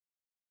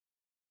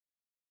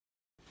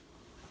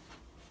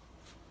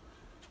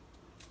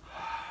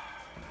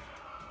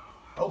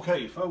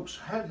Okay, folks,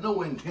 had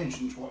no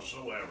intentions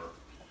whatsoever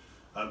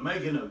of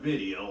making a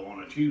video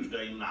on a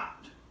Tuesday night.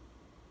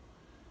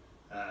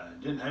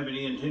 Didn't have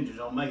any intentions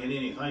on making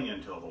anything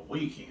until the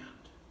weekend.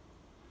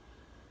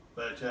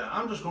 But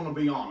I'm just going to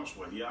be honest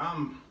with you.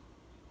 I'm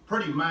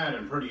pretty mad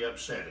and pretty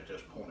upset at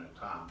this point in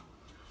time.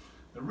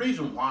 The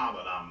reason why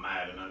that I'm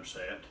mad and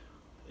upset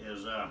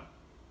is I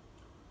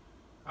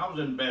was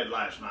in bed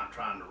last night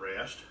trying to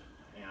rest,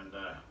 and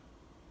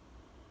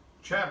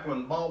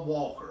Chaplain Bob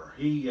Walker,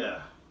 he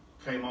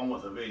came on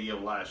with a video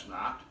last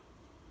night,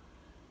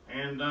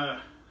 and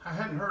I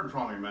hadn't heard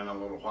from him in a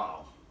little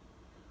while.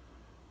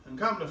 And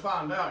come to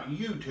find out,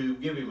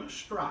 YouTube gave him a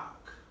strike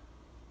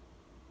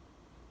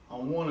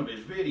on one of his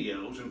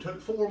videos and took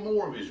 4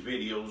 more of his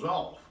videos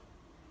off.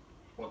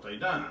 What they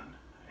done.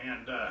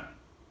 And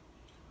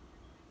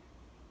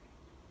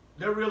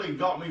they really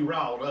got me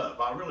riled up.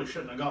 I really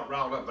shouldn't have got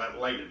riled up that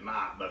late at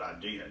night, but I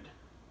did.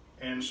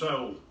 And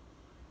so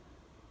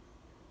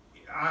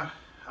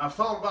I've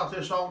thought about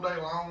this all day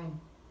long,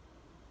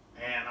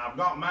 and I've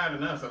got mad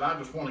enough that I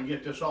just want to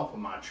get this off of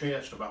my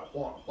chest about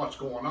what's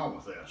going on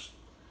with this.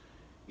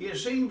 It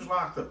seems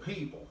like the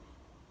people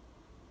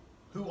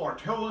who are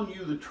telling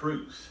you the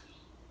truth,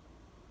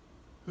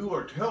 who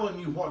are telling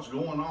you what's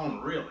going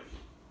on really,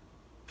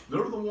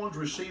 they're the ones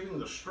receiving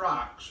the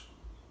strikes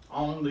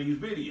on these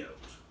videos.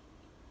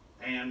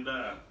 And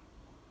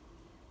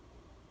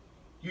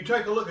you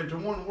take a look at the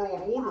One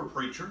World Order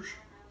preachers,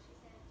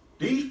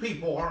 these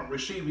people aren't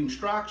receiving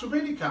strikes of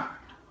any kind.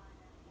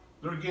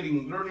 They're not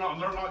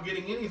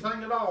getting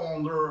anything at all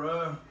on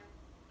their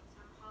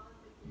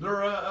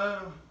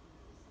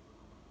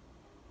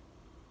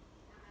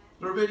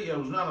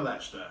videos, none of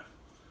that stuff.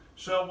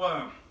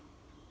 So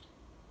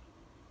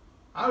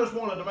I just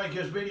wanted to make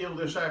this video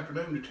this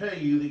afternoon to tell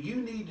you that you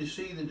need to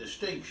see the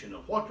distinction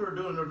of what they're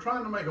doing. They're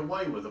trying to make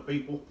away with the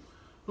people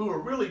who are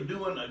really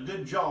doing a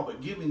good job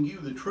at giving you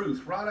the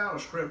truth right out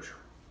of Scripture.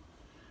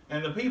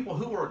 And the people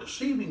who are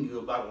deceiving you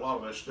about a lot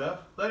of this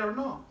stuff, they are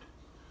not.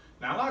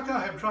 Now, like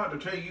I have tried to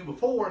tell you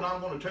before, and I'm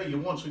going to tell you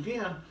once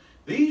again,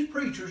 these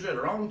preachers that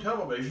are on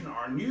television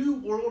are New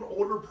World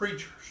Order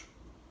preachers.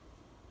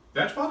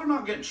 That's why they're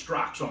not getting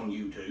strikes on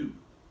YouTube.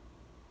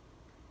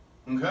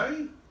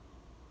 Okay?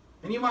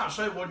 And you might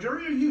say, well,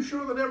 Jerry, are you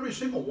sure that every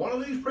single one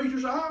of these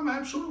preachers? I'm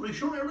absolutely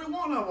sure every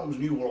one of them is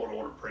New World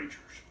Order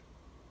preachers.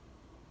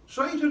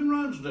 Satan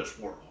runs this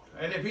world.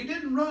 And if he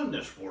didn't run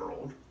this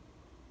world,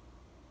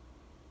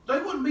 they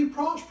wouldn't be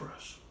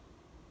prosperous.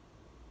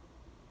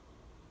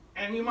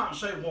 And you might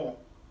say, well,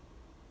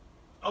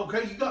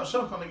 okay, you got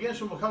something against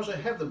them because they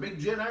have the big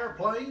jet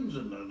airplanes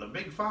and the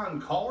big fine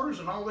cars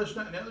and all this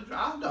and that and the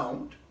other. I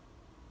don't.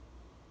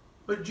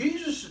 But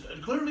Jesus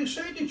clearly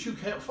said that you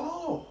can't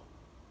follow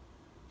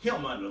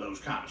him under those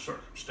kind of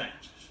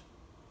circumstances.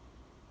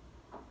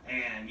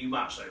 And you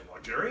might say,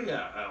 well, Jerry,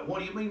 what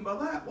do you mean by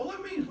that? Well,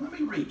 let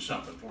me read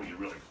something for you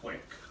really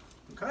quick.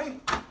 Okay?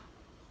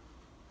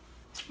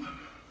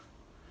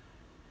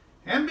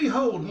 And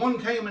behold, one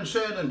came and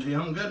said unto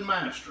him, Good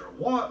master,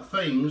 what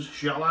things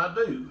shall I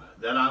do,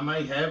 that I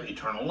may have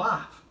eternal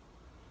life?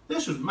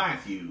 This is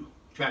Matthew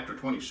chapter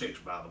 26,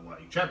 by the way.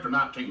 Chapter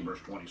 19,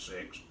 verse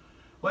 26.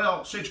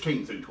 Well,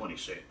 16 through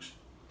 26.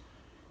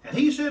 And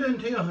he said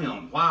unto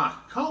him, Why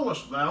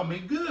callest thou me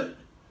good?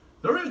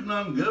 There is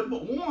none good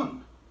but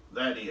one,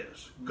 that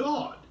is,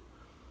 God.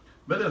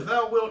 But if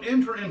thou wilt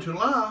enter into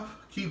life,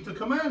 keep the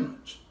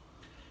commandments.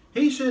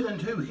 He said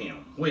unto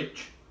him,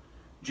 which?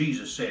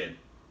 Jesus said,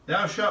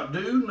 Thou shalt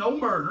do no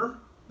murder,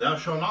 thou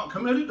shalt not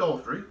commit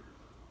adultery,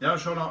 thou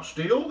shalt not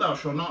steal, thou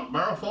shalt not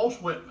bear false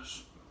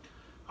witness.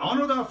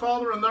 Honor thy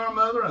father and thy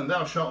mother, and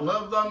thou shalt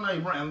love thy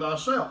neighbor and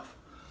thyself.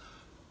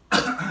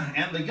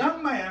 And the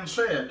young man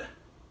said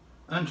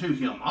unto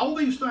him, All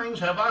these things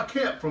have I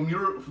kept from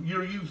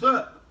your youth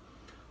up.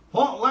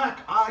 What lack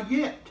I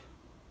yet?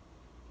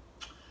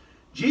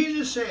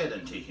 Jesus said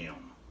unto him,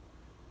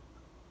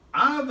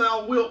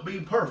 Thou wilt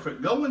be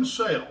perfect, go and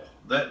sell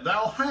that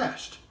thou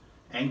hast,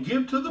 and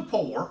give to the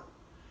poor,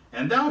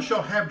 and thou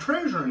shalt have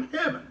treasure in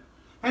heaven,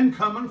 and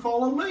come and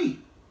follow me.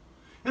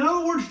 In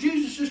other words,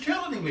 Jesus is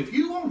telling him, if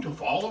you want to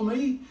follow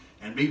me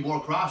and be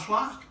more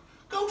Christ-like,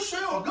 go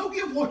sell, go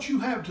give what you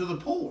have to the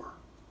poor,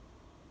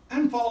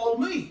 and follow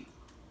me.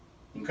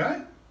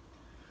 Okay?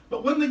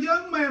 But when the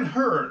young man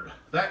heard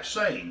that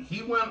saying,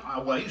 he went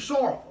away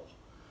sorrowful,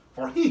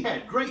 for he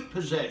had great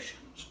possessions.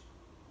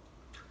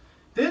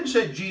 Then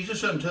said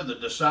Jesus unto the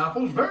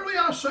disciples, Verily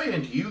I say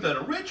unto you, that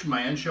a rich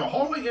man shall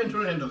hardly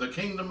enter into the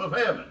kingdom of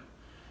heaven.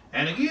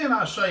 And again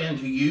I say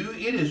unto you,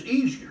 it is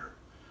easier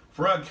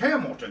for a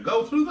camel to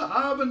go through the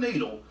eye of a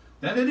needle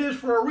than it is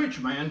for a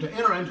rich man to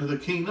enter into the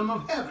kingdom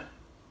of heaven.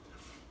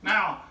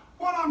 Now,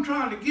 what I'm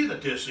trying to get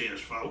at this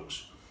is,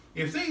 folks,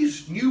 if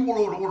these New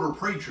World Order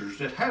preachers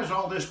that has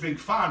all this big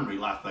finery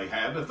like they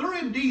have, if they're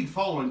indeed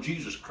following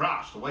Jesus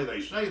Christ the way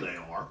they say they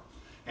are,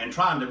 and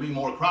trying to be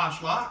more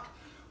Christ-like,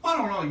 why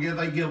don't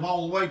they give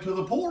all the way to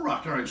the poor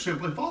right there and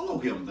simply follow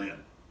him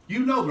then?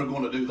 You know they're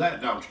going to do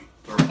that, don't you?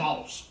 They're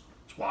false.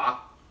 That's why.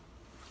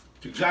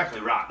 It's exactly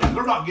right. And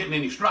they're not getting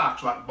any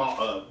strikes like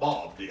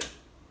Bob did.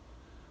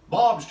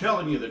 Bob's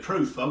telling you the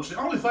truth, folks. The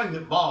only thing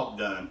that Bob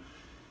done,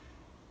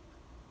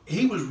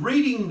 he was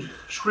reading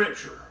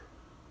Scripture,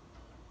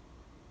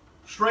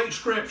 straight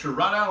Scripture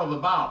right out of the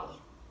Bible,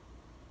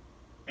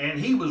 and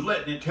he was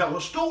letting it tell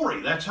a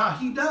story. That's how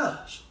he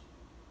does.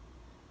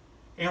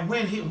 And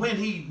when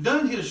he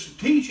done his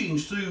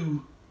teachings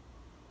through,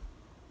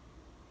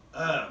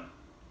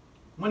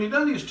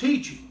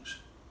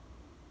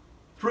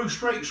 through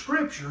straight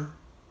Scripture,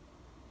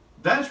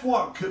 that's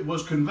what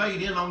was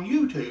conveyed in on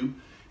YouTube.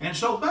 And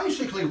so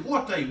basically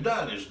what they've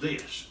done is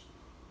this.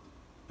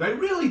 They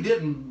really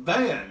didn't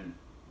ban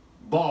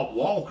Bob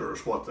Walker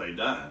is what they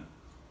done.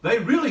 They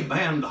really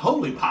banned the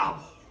Holy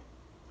Bible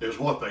is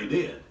what they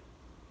did.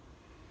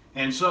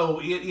 And so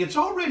it's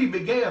already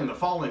began the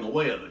falling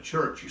away of the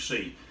church, you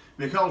see.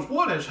 Because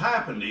what has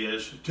happened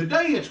is,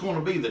 today it's going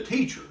to be the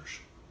teachers.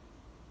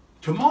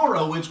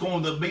 Tomorrow it's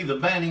going to be the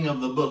banning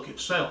of the book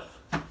itself.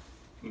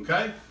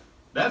 Okay?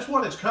 That's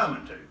what it's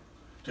coming to.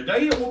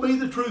 Today it will be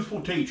the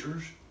truthful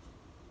teachers.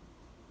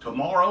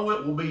 Tomorrow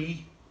it will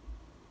be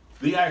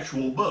the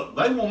actual book.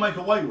 They will make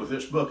away with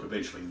this book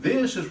eventually.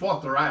 This is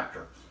what they're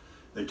after.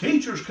 The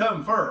teachers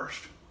come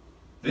first.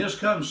 This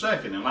comes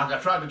second. And like I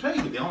tried to tell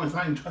you, the only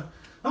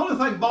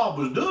thing Bob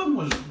was doing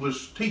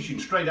was teaching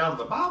straight out of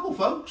the Bible,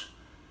 folks.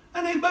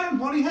 And they banned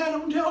what he had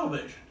on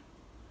television.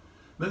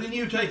 But then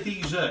you take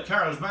these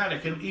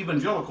charismatic and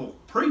evangelical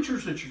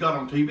preachers that you got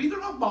on TV, they're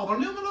not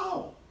bothering them at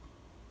all.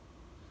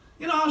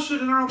 You know, I was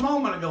sitting there a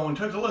moment ago and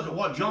took a look at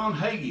what John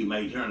Hagee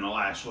made here in the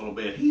last little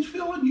bit. He's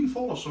filling you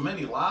full of so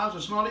many lies,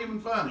 it's not even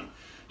funny.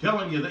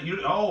 Telling you that you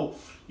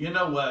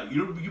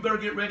better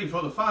get ready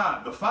for the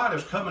fight. The fight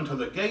is coming to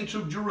the gates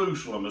of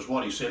Jerusalem, is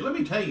what he said. Let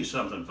me tell you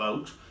something,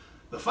 folks.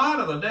 The fight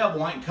of the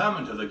devil ain't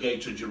coming to the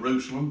gates of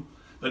Jerusalem.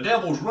 The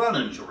devil's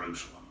running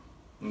Jerusalem.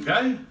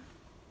 Okay?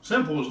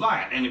 Simple as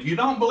that. And if you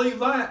don't believe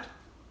that,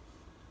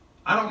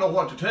 I don't know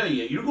what to tell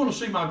you. You're going to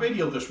see my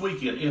video this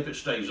weekend if it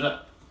stays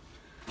up.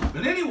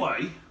 But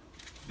anyway,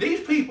 these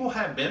people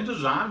have been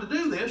designed to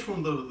do this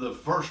from the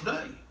first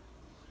day.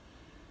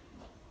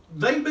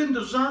 They've been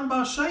designed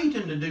by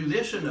Satan to do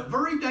this in the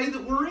very day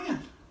that we're in.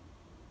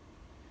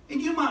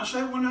 And you might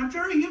say, well now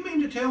Jerry, you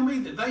mean to tell me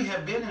that they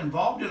have been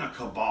involved in a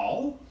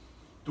cabal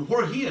to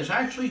where he has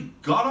actually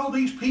got all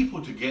these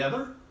people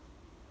together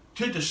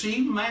to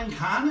deceive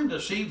mankind and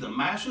deceive the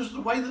masses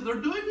the way that they're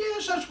doing?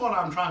 Yes, that's what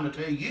I'm trying to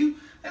tell you.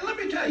 And let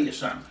me tell you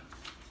something.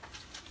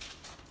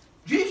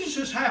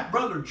 Jesus'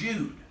 half-brother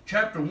Jude,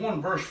 chapter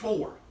 1, verse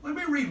 4. Let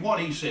me read what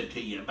he said to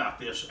you about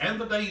this and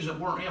the days that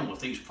we're in with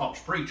these false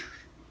preachers.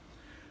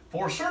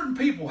 For certain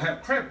people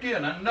have crept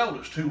in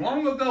unnoticed who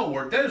long ago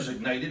were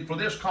designated for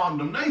this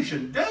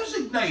condemnation.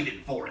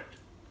 Designated for it.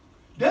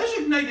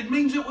 Designated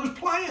means it was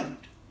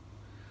planned.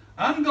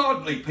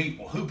 Ungodly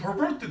people who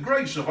pervert the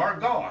grace of our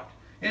God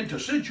into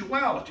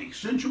sensuality.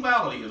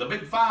 Sensuality, the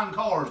big fine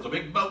cars, the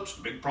big boats,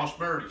 the big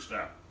prosperity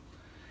stuff.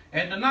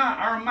 And deny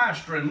our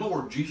Master and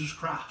Lord Jesus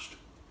Christ.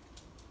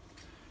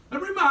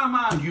 Let me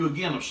remind you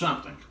again of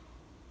something.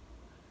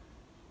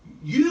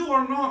 You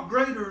are not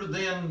greater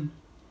than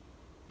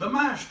the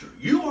Master.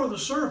 You are the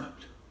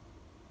servant.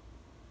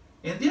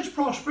 And this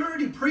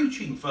prosperity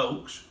preaching,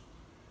 folks,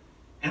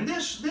 and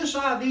this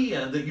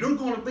idea that you're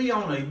going to be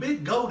on a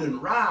big golden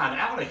ride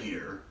out of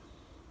here,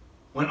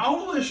 when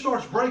all of this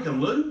starts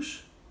breaking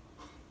loose,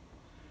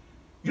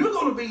 you're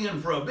going to be in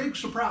for a big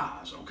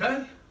surprise,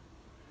 okay?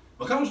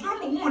 Because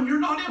number one, you're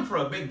not in for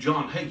a big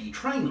John Hagee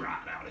train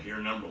ride out of here,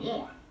 number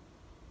one.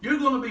 You're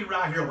going to be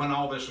right here when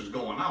all this is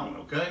going on,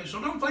 okay?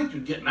 So don't think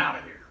you're getting out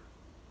of here.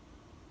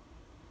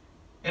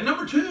 And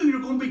number two,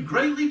 you're going to be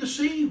greatly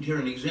deceived here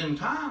in these end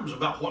times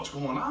about what's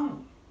going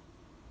on.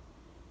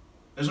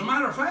 As a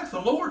matter of fact,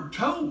 the Lord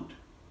told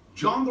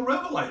John the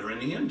Revelator in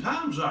the end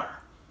times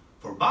there,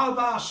 for by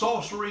thy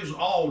sorceries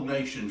all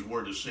nations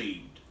were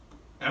deceived.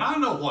 And I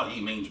know what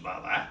he means by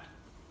that.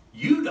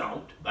 You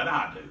don't, but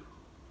I do.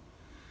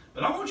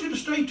 But I want you to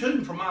stay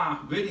tuned for my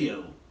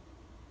video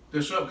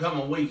this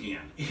upcoming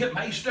weekend. It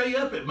may stay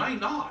up, it may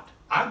not.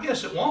 I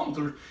guess it won't.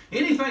 There's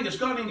anything that's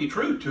got any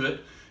truth to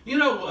it. You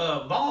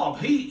know, Bob,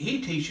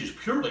 he teaches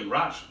purely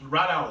right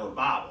out of the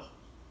Bible.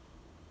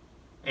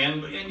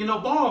 And you know,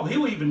 Bob,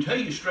 he'll even tell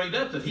you straight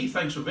up that he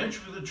thinks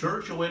eventually the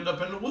church will end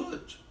up in the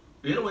woods.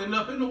 It'll end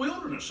up in the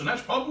wilderness, and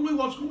that's probably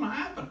what's going to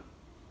happen.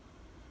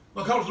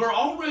 Because they're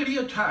already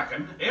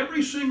attacking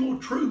every single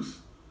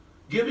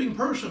truth-giving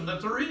person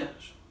that there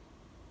is.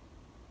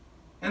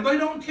 And they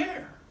don't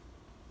care.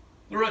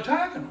 They're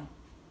attacking them.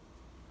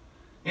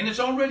 And it's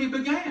already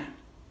began.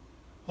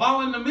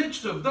 While in the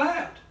midst of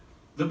that,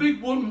 the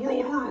big one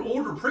world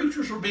order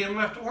preachers are being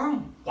left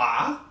alone.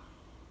 Why?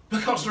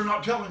 Because they're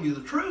not telling you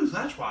the truth,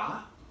 that's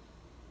why.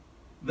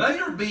 They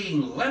are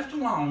being left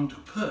alone to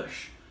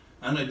push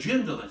an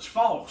agenda that's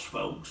false,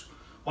 folks.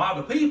 While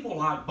the people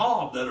like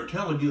Bob that are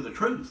telling you the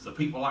truth, the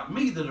people like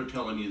me that are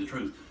telling you the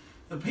truth,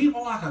 the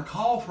people like a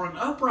call for an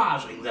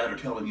uprising that are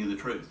telling you the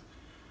truth,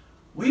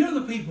 we are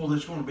the people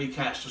that's going to be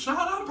cast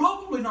aside. I'm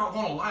probably not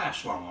going to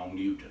last long on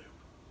YouTube.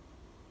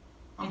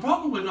 I'm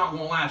probably not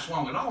going to last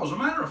long at all. As a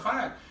matter of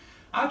fact,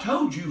 I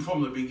told you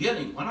from the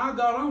beginning when I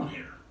got on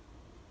here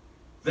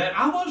that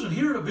I wasn't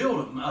here to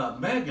build a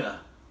mega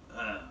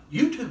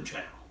YouTube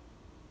channel.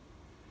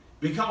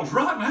 Because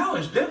right now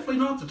is definitely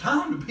not the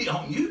time to be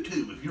on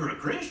YouTube if you're a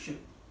Christian.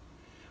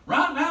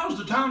 Right now is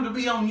the time to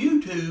be on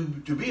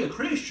YouTube to be a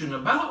Christian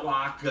about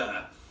like,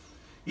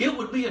 it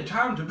would be a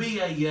time to be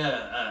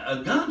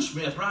a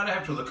gunsmith right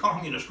after the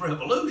communist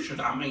revolution.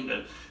 I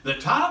mean, the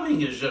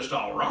timing is just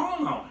all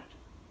wrong on it.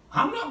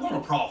 I'm not going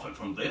to profit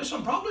from this.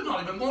 I'm probably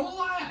not even going to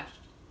last.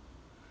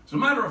 As a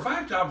matter of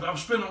fact, I've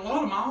spent a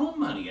lot of my own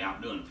money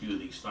out doing a few of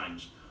these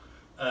things.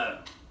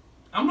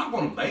 I'm not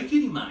going to make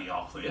any money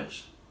off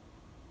this.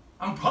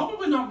 I'm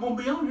probably not going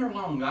to be on here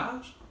long,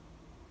 guys.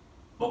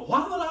 But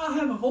why would I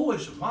have a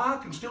voice and why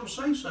I can still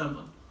say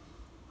something?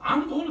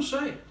 I'm going to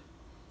say it.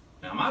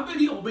 Now, my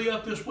video will be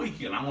up this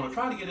weekend. I'm going to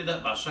try to get it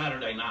up by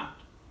Saturday night.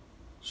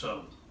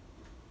 So,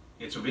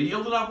 it's a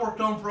video that I've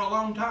worked on for a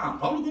long time.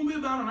 Probably going to be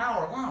about an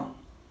hour long.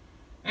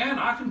 And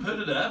I can put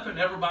it up and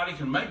everybody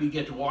can maybe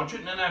get to watch it.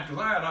 And then after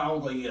that, all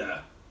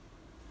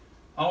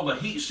the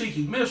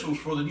heat-seeking missiles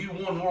for the new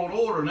One World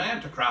Order and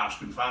Antichrist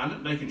can find it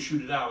and they can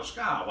shoot it out of the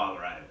sky while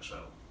they're at it.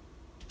 So,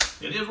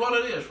 it is what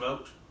it is,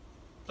 folks.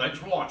 Thanks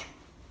for watching.